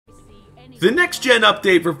The next-gen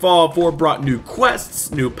update for Fallout 4 brought new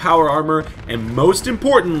quests, new power armor, and most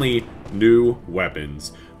importantly, new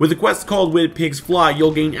weapons. With a quest called When Pigs Fly,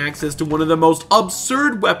 you'll gain access to one of the most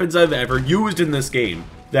absurd weapons I've ever used in this game.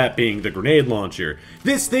 That being the grenade launcher.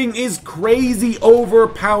 This thing is crazy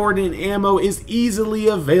overpowered and ammo is easily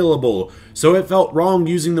available, so it felt wrong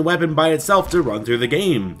using the weapon by itself to run through the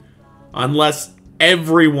game. Unless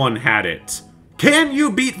everyone had it. Can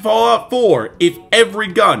you beat Fallout 4 if every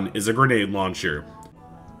gun is a grenade launcher?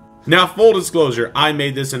 Now, full disclosure, I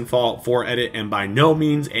made this in Fallout 4 edit and by no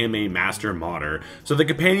means am a master modder, so the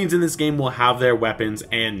companions in this game will have their weapons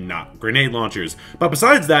and not grenade launchers. But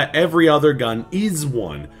besides that, every other gun is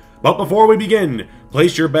one. But before we begin,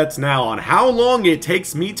 place your bets now on how long it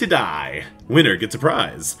takes me to die. Winner gets a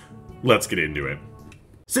prize. Let's get into it.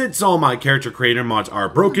 Since all my character creator mods are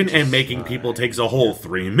broken and making people takes a whole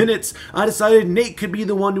 3 minutes, I decided Nate could be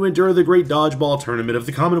the one to endure the Great Dodgeball Tournament of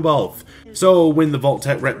the Commonwealth. So when the Vault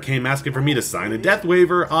Tech rep came asking for me to sign a death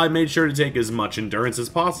waiver, I made sure to take as much endurance as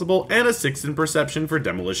possible and a 6 in perception for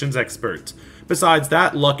demolitions expert. Besides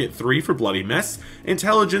that, luck at 3 for bloody mess,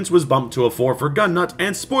 intelligence was bumped to a 4 for gun nut,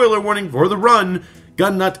 and spoiler warning for the run,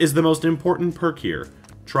 gun nut is the most important perk here.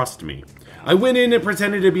 Trust me. I went in and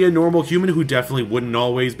pretended to be a normal human who definitely wouldn't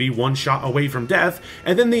always be one shot away from death,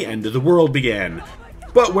 and then the end of the world began.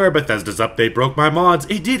 But where Bethesda's update broke my mods,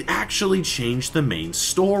 it did actually change the main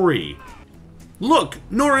story. Look,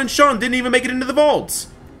 Nora and Sean didn't even make it into the vaults.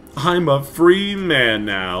 I'm a free man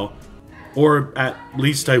now. Or at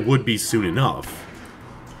least I would be soon enough.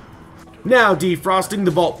 Now, defrosting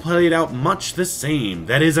the vault played out much the same.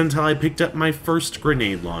 That is until I picked up my first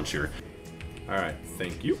grenade launcher. Alright,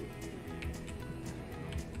 thank you.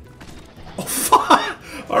 Oh, fuck!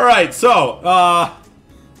 Alright, so,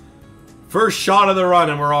 first shot of the run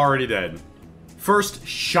and we're already dead. First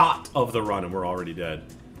shot of the run and we're already dead.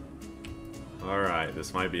 Alright,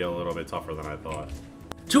 this might be a little bit tougher than I thought.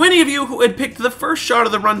 To any of you who had picked the first shot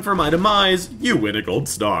of the run for my demise, you win a gold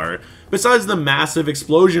star. Besides the massive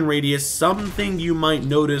explosion radius, something you might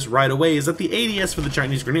notice right away is that the ADS for the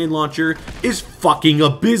Chinese grenade launcher is fucking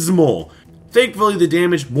abysmal. Thankfully, the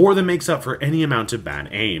damage more than makes up for any amount of bad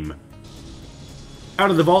aim. Out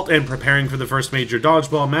of the vault and preparing for the first major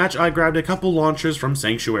dodgeball match, I grabbed a couple launchers from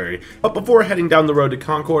Sanctuary. But before heading down the road to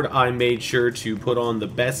Concord, I made sure to put on the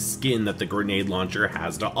best skin that the grenade launcher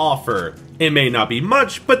has to offer. It may not be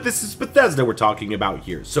much, but this is Bethesda we're talking about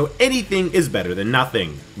here, so anything is better than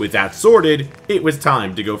nothing. With that sorted, it was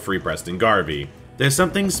time to go free Preston Garvey. There's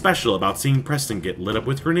something special about seeing Preston get lit up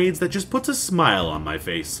with grenades that just puts a smile on my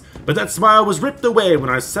face. But that smile was ripped away when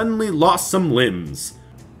I suddenly lost some limbs.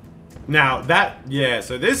 Now,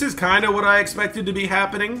 so this is kind of what I expected to be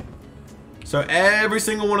happening. So every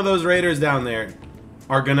single one of those raiders down there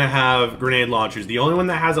are gonna have grenade launchers. The only one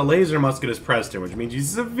that has a laser musket is Preston, which means he's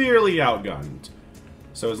severely outgunned.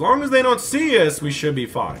 So as long as they don't see us, we should be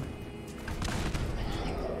fine.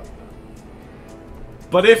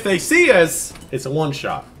 But if they see us, it's a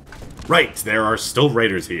one-shot. Right, there are still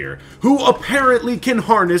raiders here, who apparently can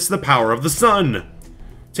harness the power of the sun.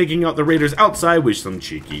 Taking out the raiders outside with some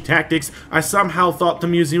cheeky tactics, I somehow thought the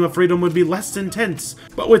Museum of Freedom would be less intense.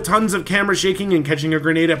 But with tons of camera shaking and catching a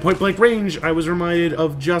grenade at point-blank range, I was reminded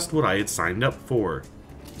of just what I had signed up for.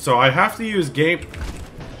 So I have to use game...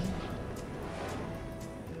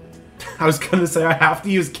 I was gonna say I have to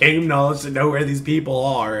use game knowledge to know where these people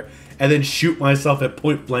are, and then shoot myself at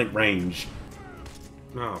point-blank range.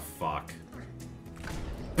 Oh, fuck.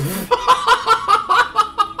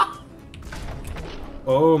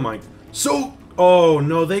 Oh my... So... Oh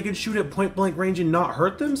no, they could shoot at point-blank range and not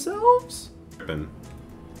hurt themselves?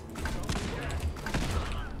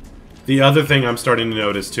 The other thing I'm starting to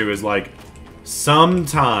notice too is like...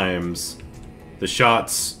 Sometimes... The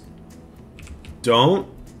shots... Don't...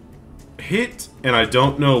 hit, and I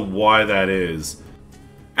don't know why that is.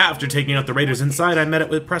 After taking out the raiders inside, I met up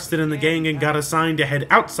with Preston and the gang and got assigned to head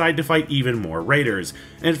outside to fight even more raiders.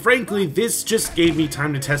 And frankly, this just gave me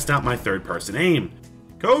time to test out my third-person aim.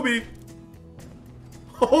 Kobe!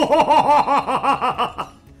 Oh,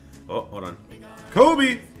 hold on.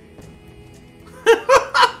 Kobe!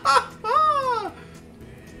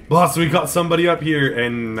 Boss, we got somebody up here,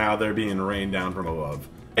 and now they're being rained down from above.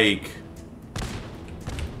 Fake.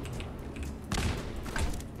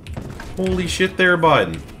 Holy shit there,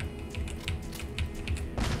 bud.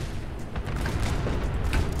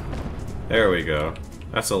 There we go.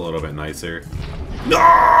 That's a little bit nicer.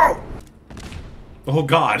 No! Oh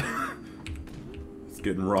god. It's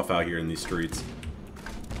getting rough out here in these streets.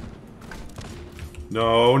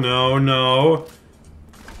 No, no, no.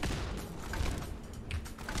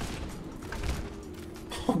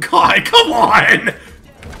 Oh god. god, come on!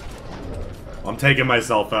 I'm taking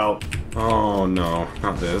myself out. Oh no,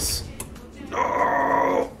 not this.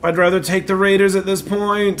 No, I'd rather take the Raiders at this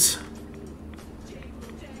point.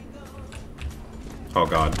 Oh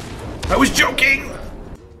god. I was joking!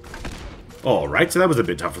 Alright, so that was a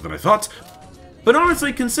bit tougher than I thought. But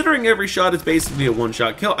honestly, considering every shot is basically a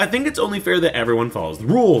one-shot kill, I think it's only fair that everyone follows the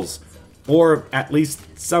rules. Or at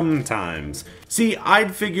least sometimes. See,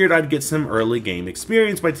 I'd figured I'd get some early game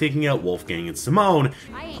experience by taking out Wolfgang and Simone.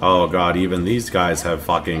 Oh god, even these guys have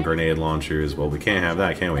fucking grenade launchers. Well, we can't have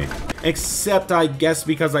that, can we? Except I guess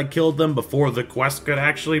because I killed them before the quest could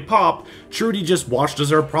actually pop, Trudy just watched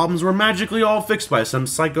as our problems were magically all fixed by some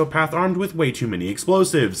psychopath armed with way too many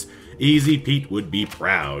explosives. Easy Pete would be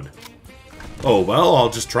proud. Oh well,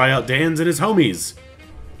 I'll just try out Dan's and his homies.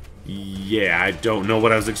 Yeah, I don't know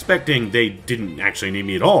what I was expecting. They didn't actually need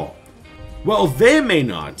me at all. Well, they may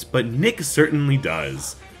not, but Nick certainly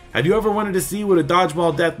does. Have you ever wanted to see what a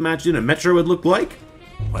dodgeball deathmatch in a metro would look like?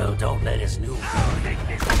 Well, don't let us know.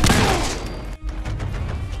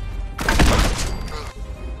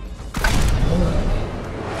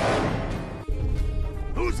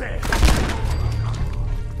 Who's there?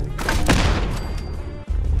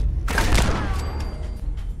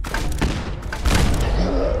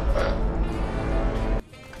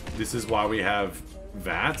 This is why we have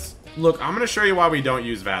VATS. Look, I'm gonna show you why we don't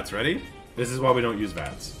use VATS. Ready? This is why we don't use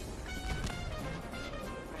VATS.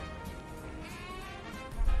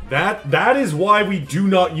 That is why we do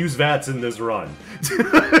not use VATS in this run.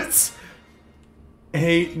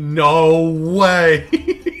 Ain't no way.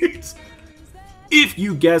 If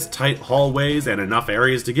you guessed tight hallways and enough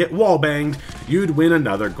areas to get wallbanged, you'd win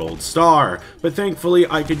another gold star. But thankfully,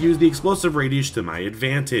 I could use the explosive radius to my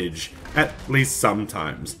advantage. At least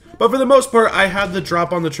sometimes. But for the most part, I had the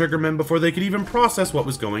drop on the triggermen before they could even process what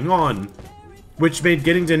was going on. Which made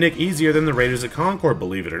getting to Nick easier than the Raiders at Concord,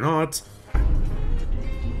 believe it or not.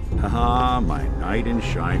 Haha, my knight in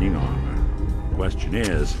shining armor. Question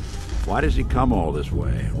is, why does he come all this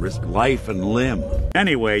way? Risk life and limb.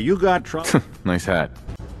 Anyway, you got trouble. Nice hat.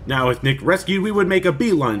 Now with Nick rescued, we would make a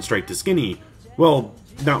beeline straight to Skinny. Well,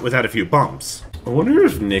 not without a few bumps. I wonder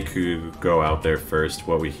if Nick could go out there first,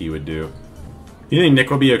 what he would do. You think Nick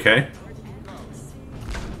will be okay?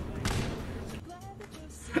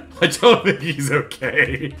 I don't think he's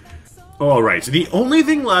okay. Alright, so the only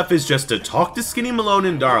thing left is just to talk to Skinny Malone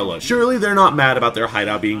and Darla. Surely they're not mad about their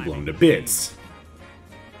hideout being blown to bits.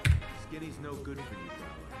 Skinny's no good for you,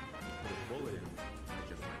 Darla. The bullet in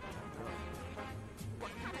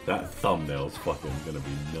That thumbnail's fucking gonna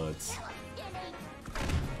be nuts.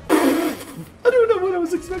 I don't know what I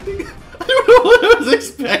was expecting. I don't know what I was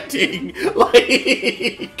expecting.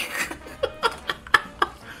 Like...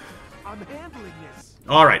 I'm handling this.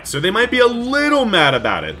 Alright, so they might be a little mad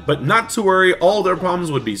about it, but not to worry, all their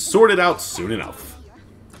problems would be sorted out soon enough.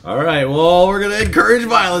 Alright, well, we're gonna encourage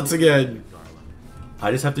violence again.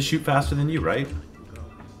 I just have to shoot faster than you, right?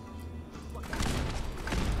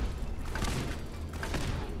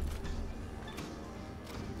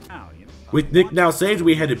 With Nick now saved,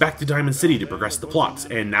 we headed back to Diamond City to progress the plot,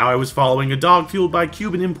 and now I was following a dog fueled by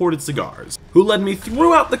Cuban imported cigars, who led me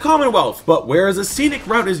throughout the Commonwealth, but whereas a scenic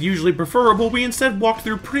route is usually preferable, we instead walked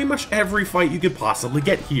through pretty much every fight you could possibly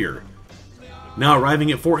get here. Now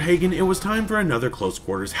arriving at Fort Hagen, it was time for another close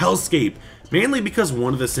quarters hellscape, mainly because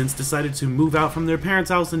one of the synths decided to move out from their parents'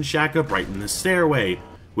 house and shack up right in the stairway,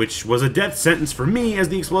 which was a death sentence for me as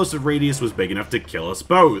the explosive radius was big enough to kill us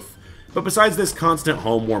both. But besides this constant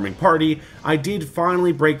home-warming party, I did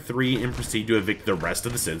finally break 3 and proceed to evict the rest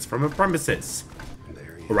of the synths from a premises.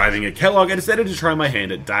 Arriving at Kellogg, I decided to try my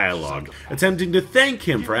hand at dialogue, attempting to thank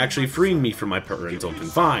him for actually freeing me from my parental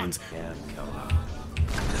confines.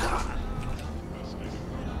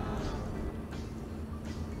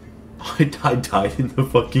 I died in the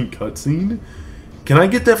fucking cutscene? Can I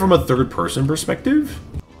get that from a third-person perspective?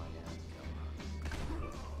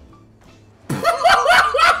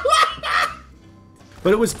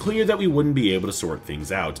 But it was clear that we wouldn't be able to sort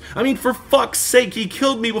things out. I mean, for fuck's sake, he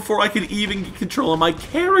killed me before I could even get control of my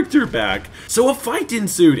character back. So a fight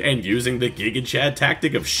ensued, and using the Giga Chad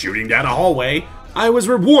tactic of shooting down a hallway, I was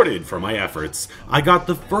rewarded for my efforts. I got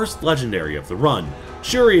the first legendary of the run.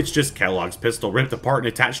 Sure, it's just Kellogg's pistol ripped apart and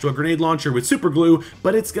attached to a grenade launcher with super glue,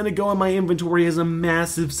 but it's gonna go in my inventory as a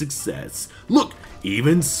massive success. Look,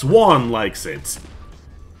 even Swan likes it.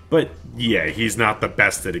 But yeah, he's not the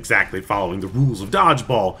best at exactly following the rules of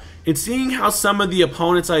dodgeball, and seeing how some of the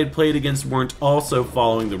opponents I had played against weren't also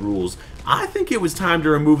following the rules, I think it was time to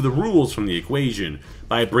remove the rules from the equation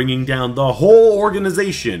by bringing down the whole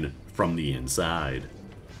organization from the inside.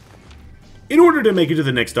 In order to make it to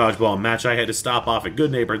the next dodgeball match, I had to stop off at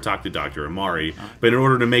Good Neighbor and talk to Dr. Amari. But in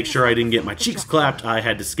order to make sure I didn't get my cheeks clapped, I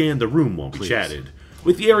had to scan the room while we chatted.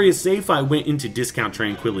 With the area safe, I went into Discount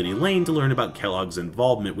Tranquility Lane to learn about Kellogg's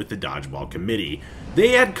involvement with the Dodgeball Committee. They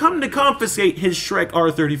had come to confiscate his Shrek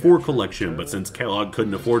R34 collection, but since Kellogg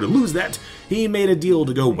couldn't afford to lose that, he made a deal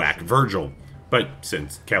to go whack Virgil. But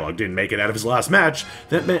since Kellogg didn't make it out of his last match,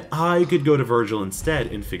 that meant I could go to Virgil instead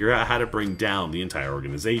and figure out how to bring down the entire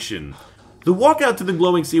organization. The walkout to the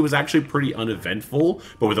glowing sea was actually pretty uneventful,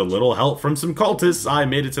 but with a little help from some cultists, I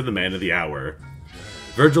made it to the man of the hour.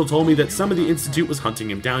 Virgil told me that some of the Institute was hunting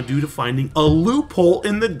him down due to finding a loophole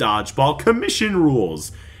in the Dodgeball Commission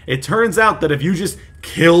rules. It turns out that if you just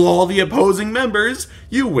kill all the opposing members,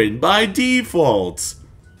 you win by default.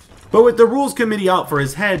 But with the Rules Committee out for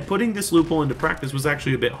his head, putting this loophole into practice was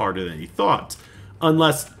actually a bit harder than he thought.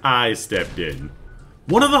 Unless I stepped in.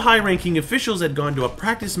 One of the high-ranking officials had gone to a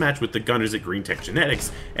practice match with the Gunners at Green Tech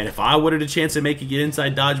Genetics, and if I wanted a chance of making it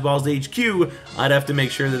inside Dodgeball's HQ, I'd have to make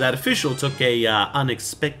sure that that official took a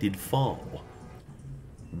unexpected fall.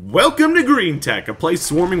 Welcome to Green Tech, a place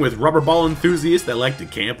swarming with rubber ball enthusiasts that like to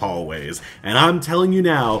camp hallways. And I'm telling you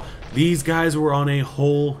now, these guys were on a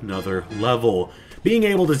whole nother level. Being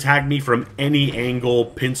able to tag me from any angle,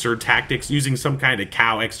 pincer tactics, using some kind of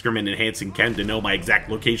cow excrement enhancing chem to know my exact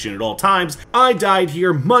location at all times, I died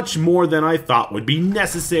here much more than I thought would be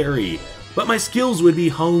necessary. But my skills would be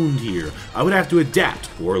honed here. I would have to adapt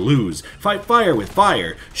or lose, fight fire with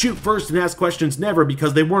fire, shoot first and ask questions never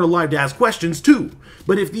because they weren't allowed to ask questions too.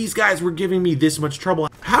 But if these guys were giving me this much trouble,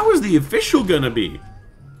 how is the official gonna be?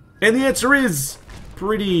 And the answer is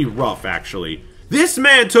pretty rough actually. This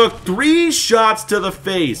man took 3 shots to the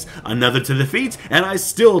face, another to the feet, and I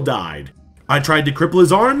still died. I tried to cripple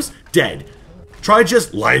his arms, dead. Tried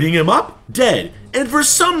just lighting him up, dead. And for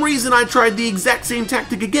some reason I tried the exact same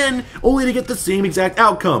tactic again, only to get the same exact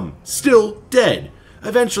outcome, still dead.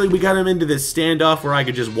 Eventually we got him into this standoff where I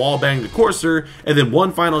could just wallbang the courser, and then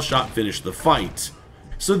one final shot finished the fight.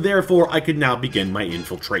 So therefore I could now begin my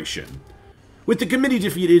infiltration. With the committee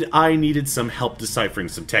defeated, I needed some help deciphering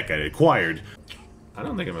some tech I'd acquired. I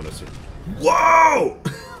don't think I'm gonna see. Whoa!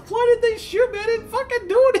 Why did they shoot me? I didn't fucking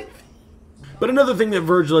do it. But another thing that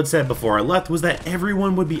Virgil had said before I left was that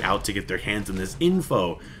everyone would be out to get their hands on this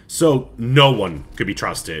info, so no one could be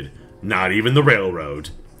trusted, not even the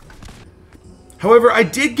railroad. However, I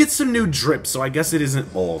did get some new drips, so I guess it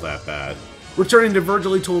isn't all that bad. Returning to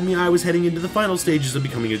Virgil, he told me I was heading into the final stages of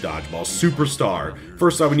becoming a Dodgeball superstar.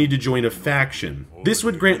 First, I would need to join a faction. This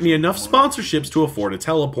would grant me enough sponsorships to afford a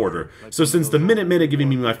teleporter, so since the Minute Men had given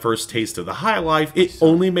me my first taste of the high life, it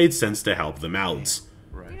only made sense to help them out.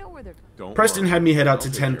 Preston had me head out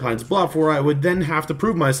to 10 Pines Bluff, where I would then have to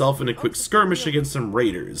prove myself in a quick skirmish against some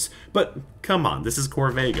raiders. But come on, this is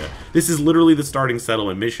Corvega. This is literally the starting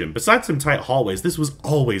settlement mission. Besides some tight hallways, this was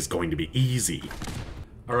always going to be easy.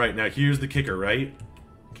 Alright, now here's the kicker, right?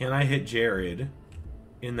 Can I hit Jared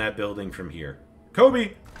in that building from here?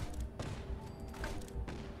 Kobe!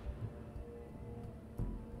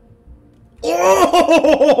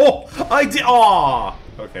 Oh! I did. Aw!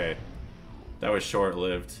 Okay. That was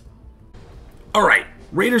short-lived. Alright,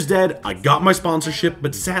 Raider's dead, I got my sponsorship,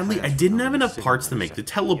 but sadly I didn't have enough parts to make the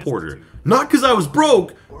teleporter. Not because I was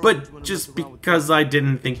broke, but just because I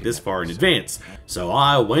didn't think this far in advance. So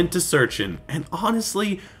I went to searching, and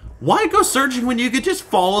honestly, why go searching when you could just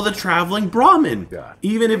follow the traveling Brahmin?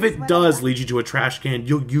 Even if it does lead you to a trash can,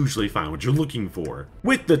 you'll usually find what you're looking for.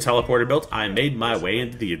 With the teleporter built, I made my way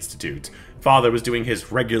into the Institute. Father was doing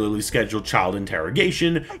his regularly scheduled child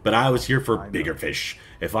interrogation, but I was here for bigger fish.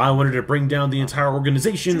 If I wanted to bring down the entire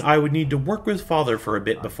organization, I would need to work with Father for a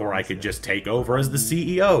bit before I could just take over as the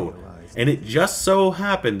CEO. And it just so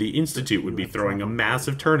happened the Institute would be throwing a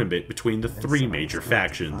massive tournament between the 3 major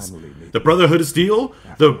factions. The Brotherhood of Steel,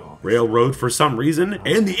 the Railroad for some reason,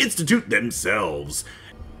 and the Institute themselves.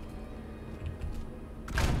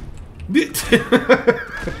 This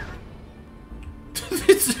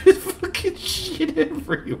is fucking shit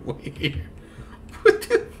everywhere. What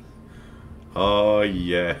the... Oh,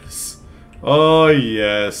 yes. Oh,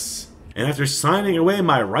 yes. And after signing away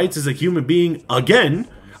my rights as a human being again,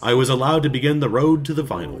 I was allowed to begin the road to the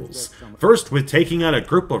finals. First with taking out a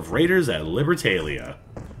group of raiders at Libertalia.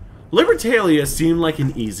 Libertalia seemed like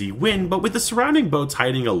an easy win, but with the surrounding boats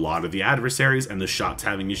hiding a lot of the adversaries and the shots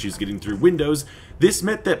having issues getting through windows, this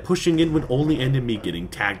meant that pushing in would only end in me getting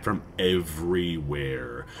tagged from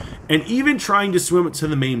everywhere. And even trying to swim to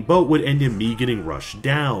the main boat would end in me getting rushed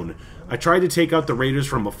down. I tried to take out the raiders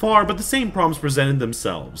from afar, but the same problems presented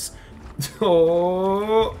themselves.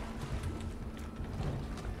 Oh,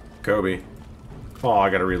 Kobe. Oh, I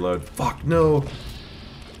gotta reload. Fuck, no.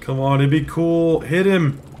 Come on, it'd be cool. Hit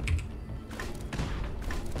him.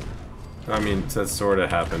 I mean, that sort of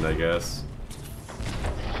happened, I guess.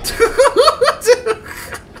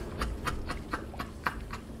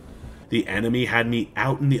 The enemy had me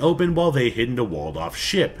out in the open while they hid in a walled-off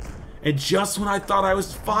ship. And just when I thought I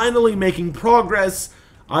was finally making progress,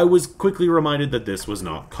 I was quickly reminded that this was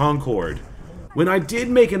not Concord. When I did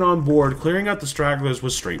make it on board, clearing out the stragglers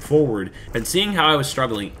was straightforward, and seeing how I was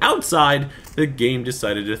struggling outside, the game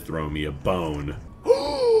decided to throw me a bone.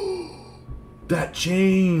 That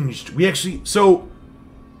changed! We actually... So,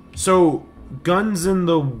 guns in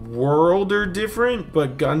the world are different,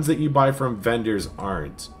 but guns that you buy from vendors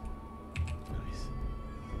aren't. Nice.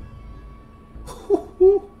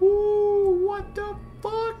 What the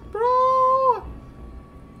fuck, bro?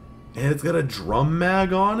 And it's got a drum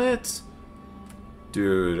mag on it?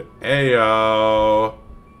 Dude, ayo.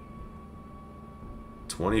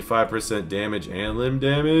 25% damage and limb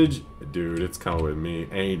damage? Dude, it's coming with me.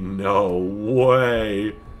 Ain't no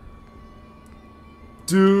way.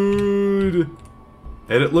 Dude.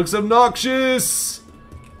 And it looks obnoxious.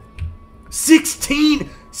 16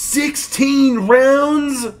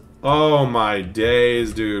 rounds? Oh my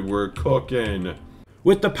days, dude. We're cooking.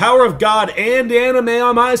 With the power of God and anime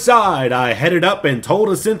on my side, I headed up and told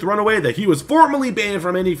a synth runaway that he was formally banned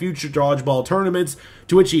from any future dodgeball tournaments,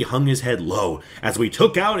 to which he hung his head low as we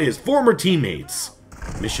took out his former teammates.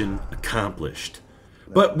 Mission accomplished.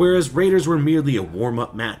 But whereas Raiders were merely a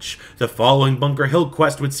warm-up match, the following Bunker Hill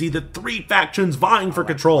quest would see the 3 factions vying for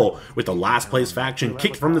control, with the last place faction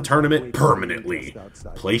kicked from the tournament permanently.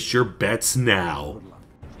 Place your bets now.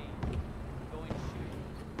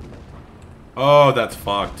 Oh, that's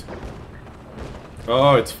fucked.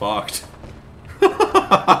 Oh, it's fucked.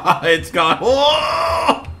 It's gone.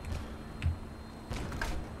 Oh!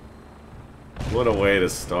 What a way to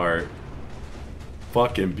start.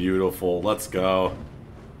 Fucking beautiful. Let's go.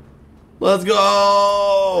 Let's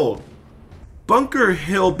go! Bunker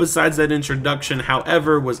Hill, besides that introduction,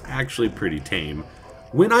 however, was actually pretty tame.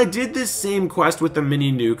 When I did this same quest with the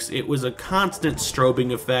mini nukes, it was a constant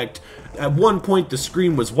strobing effect. At one point, the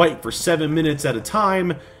screen was white for 7 minutes at a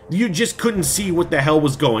time. You just couldn't see what the hell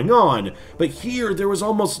was going on. But here, there was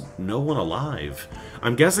almost no one alive.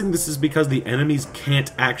 I'm guessing this is because the enemies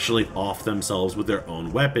can't actually off themselves with their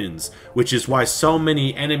own weapons, which is why so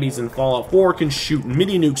many enemies in Fallout 4 can shoot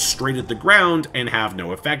mini nukes straight at the ground and have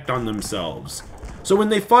no effect on themselves. So when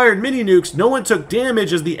they fired mini nukes, no one took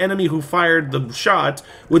damage, as the enemy who fired the shot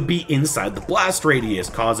would be inside the blast radius,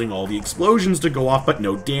 causing all the explosions to go off but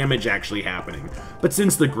no damage actually happening. But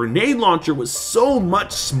since the grenade launcher was so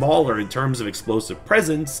much smaller in terms of explosive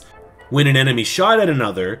presence, when an enemy shot at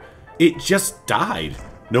another, it just died.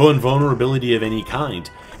 No invulnerability of any kind.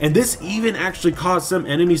 And this even actually caused some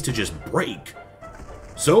enemies to just break.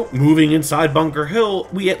 So, moving inside Bunker Hill,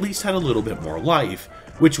 we at least had a little bit more life,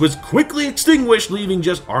 which was quickly extinguished, leaving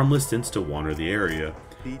just armless synths to wander the area.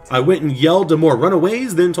 I went and yelled to more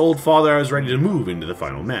runaways, then told Father I was ready to move into the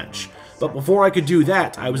final match. But before I could do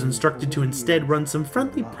that, I was instructed to instead run some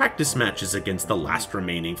friendly practice matches against the last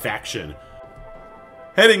remaining faction.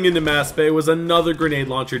 Heading into Mass Bay was another grenade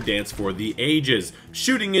launcher dance for the ages,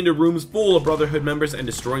 shooting into rooms full of Brotherhood members and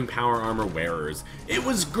destroying power armor wearers. It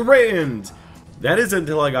was grand! That is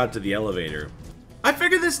until I got to the elevator. I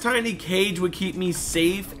figured this tiny cage would keep me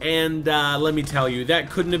safe, and let me tell you,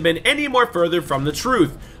 that couldn't have been any more further from the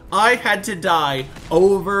truth. I had to die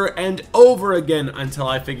over and over again until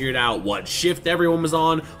I figured out what shift everyone was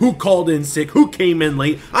on, who called in sick, who came in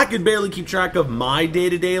late. I could barely keep track of my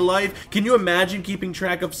day-to-day life. Can you imagine keeping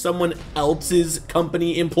track of someone else's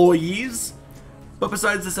company employees? But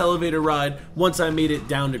besides this elevator ride, once I made it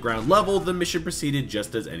down to ground level, the mission proceeded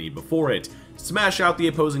just as any before it. Smash out the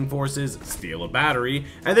opposing forces, steal a battery,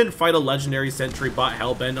 and then fight a legendary sentry bot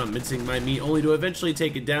hellbent on mincing my meat, only to eventually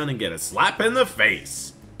take it down and get a slap in the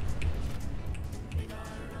face.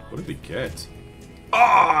 What did we get?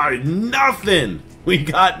 Oh, nothing! We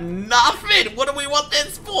got nothing! What do we want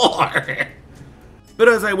this for? But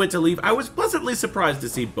as I went to leave, I was pleasantly surprised to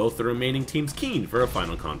see both the remaining teams keen for a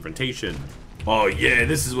final confrontation. Oh yeah,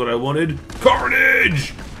 this is what I wanted.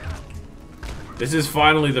 Carnage! This is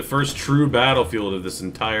finally the first true battlefield of this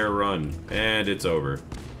entire run. And it's over.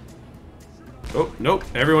 Oh, nope.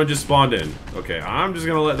 Everyone just spawned in. Okay, I'm just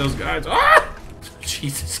gonna let those guys... Ah!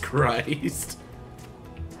 Jesus Christ.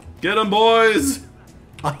 Get them, boys!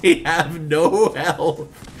 I have no health.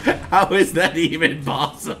 How is that even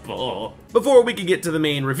possible? Before we could get to the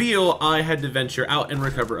main reveal, I had to venture out and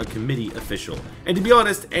recover a committee official. And to be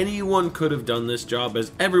honest, anyone could have done this job,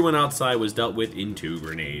 as everyone outside was dealt with in 2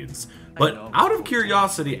 grenades. But out of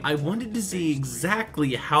curiosity, I wanted to see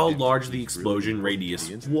exactly how large the explosion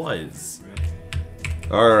radius was.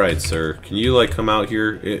 Alright, sir. Can you, like, come out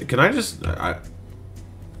here? Can I just... Can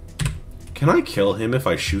I kill him if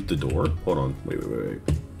I shoot the door? Hold on. Wait.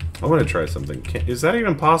 I want to try something. Is that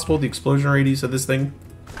even possible, the explosion radius of this thing?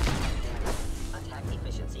 Attack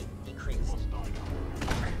efficiency decreased.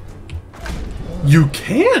 You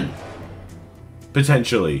can!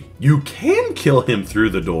 Potentially. You can kill him through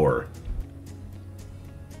the door.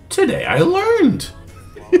 Today I learned!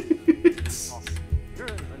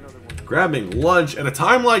 Grabbing lunch at a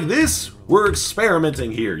time like this? We're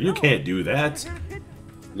experimenting here. You can't do that.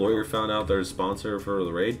 Lawyer found out their sponsor for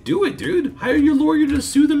the raid. Do it, dude. Hire your lawyer to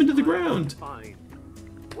sue them into the ground.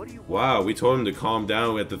 Wow, we told him to calm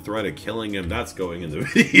down at the threat of killing him. That's going in the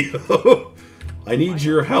video. I need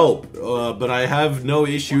your help, but I have no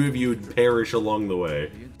issue if you perish along the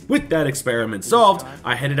way. With that experiment solved,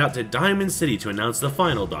 I headed out to Diamond City to announce the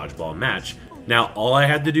final dodgeball match. Now, all I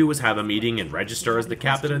had to do was have a meeting and register as the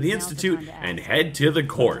captain of the institute and head to the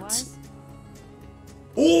courts.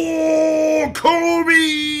 Oh,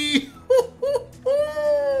 Kobe!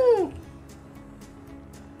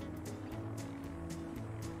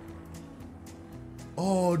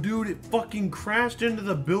 Oh, dude, it fucking crashed into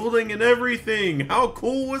the building and everything. How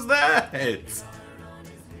cool was that?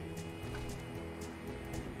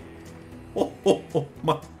 Oh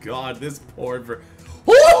my god, this poured for...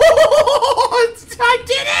 Oh, I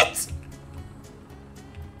did it!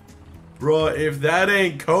 Bruh, if that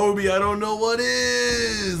ain't Kobe, I don't know what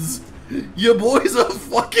is. Your boy's a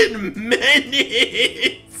fucking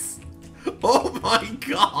menace. Oh my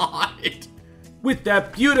god. With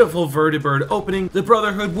that beautiful vertibird opening, the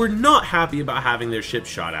Brotherhood were not happy about having their ship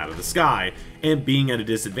shot out of the sky, and being at a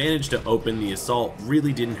disadvantage to open the assault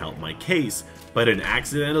really didn't help my case, but an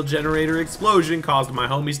accidental generator explosion caused my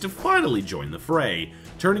homies to finally join the fray,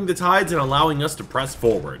 turning the tides and allowing us to press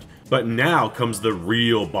forward. But now comes the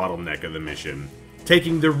real bottleneck of the mission,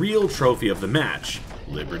 taking the real trophy of the match,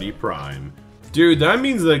 Liberty Prime. Dude, that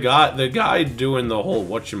means the guy doing the whole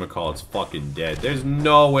whatchamacallit's fucking dead. There's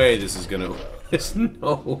no way this is gonna... There's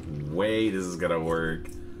no way this is gonna work.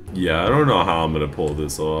 Yeah, I don't know how I'm gonna pull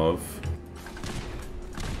this off.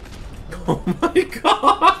 Oh my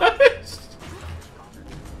gosh!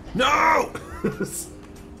 No!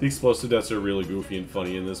 The explosive deaths are really goofy and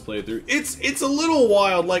funny in this playthrough. It's a little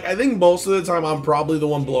wild. Like, I think most of the time I'm probably the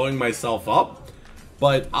one blowing myself up.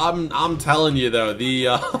 But I'm telling you though,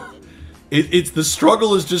 it's the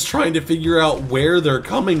struggle is just trying to figure out where they're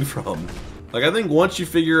coming from. Like, I think once you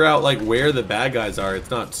figure out like where the bad guys are, it's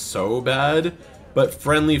not so bad. But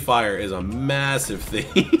friendly fire is a massive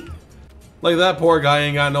thing. Like, that poor guy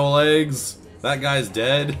ain't got no legs. That guy's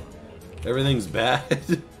dead. Everything's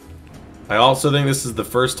bad. I also think this is the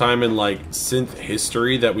first time in like synth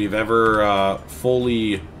history that we've ever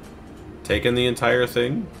fully taken the entire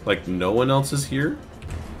thing. Like, no one else is here.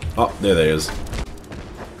 Oh, there they is.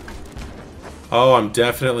 Oh, I'm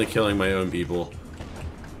definitely killing my own people.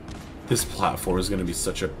 This platform is gonna be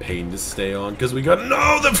such a pain to stay on because we got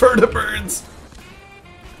the vertibirds.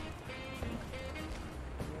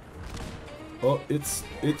 Oh,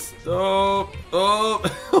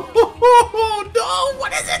 no,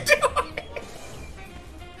 what is it doing?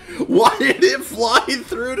 Why did it fly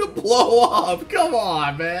through to blow up? Come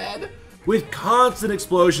on, man. With constant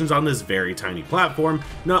explosions on this very tiny platform,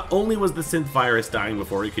 not only was the synth virus dying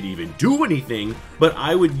before it could even do anything, but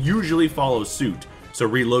I would usually follow suit, so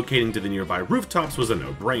relocating to the nearby rooftops was a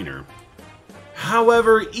no-brainer.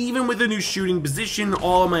 However, even with a new shooting position,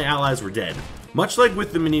 all of my allies were dead. Much like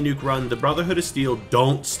with the mini-nuke run, the Brotherhood of Steel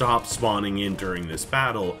don't stop spawning in during this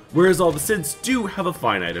battle, whereas all the synths do have a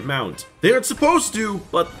finite amount. They aren't supposed to,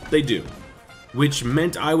 but they do. Which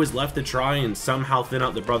meant I was left to try and somehow thin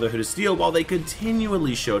out the Brotherhood of Steel while they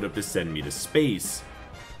continually showed up to send me to space.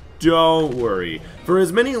 Don't worry, for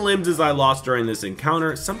as many limbs as I lost during this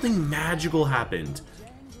encounter, something magical happened.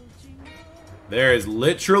 There is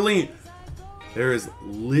literally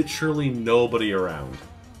nobody around.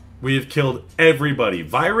 We have killed everybody,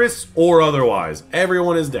 virus or otherwise.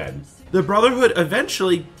 Everyone is dead. The Brotherhood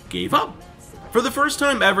eventually gave up. For the first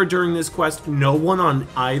time ever during this quest, no one on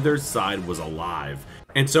either side was alive.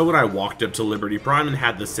 And so when I walked up to Liberty Prime and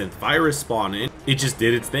had the synth virus spawn in, it just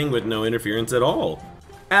did its thing with no interference at all.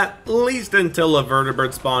 At least until a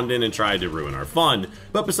vertibird spawned in and tried to ruin our fun.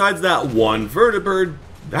 But besides that one vertibird,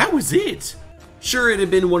 that was it. Sure, it had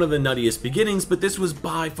been one of the nuttiest beginnings, but this was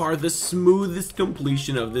by far the smoothest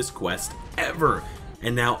completion of this quest ever.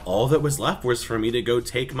 And now all that was left was for me to go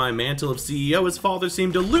take my mantle of CEO as Father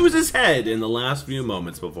seemed to lose his head in the last few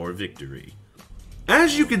moments before victory.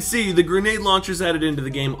 As you can see, the grenade launchers added into the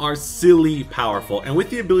game are silly powerful, and with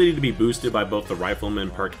the ability to be boosted by both the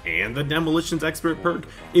Rifleman perk and the Demolitions Expert perk,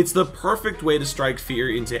 it's the perfect way to strike fear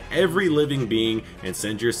into every living being and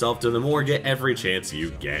send yourself to the morgue at every chance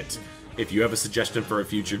you get. If you have a suggestion for a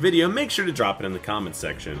future video, make sure to drop it in the comments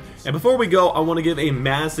section. And before we go, I want to give a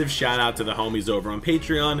massive shout out to the homies over on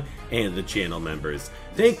Patreon and the channel members.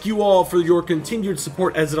 Thank you all for your continued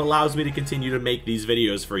support as it allows me to continue to make these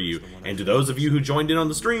videos for you. And to those of you who joined in on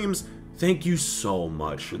the streams, thank you so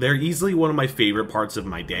much. They're easily one of my favorite parts of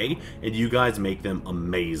my day, and you guys make them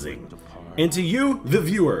amazing. And to you, the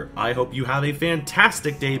viewer, I hope you have a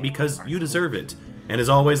fantastic day because you deserve it. And as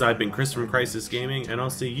always, I've been Chris from Crisis Gaming, and I'll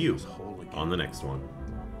see you on the next one.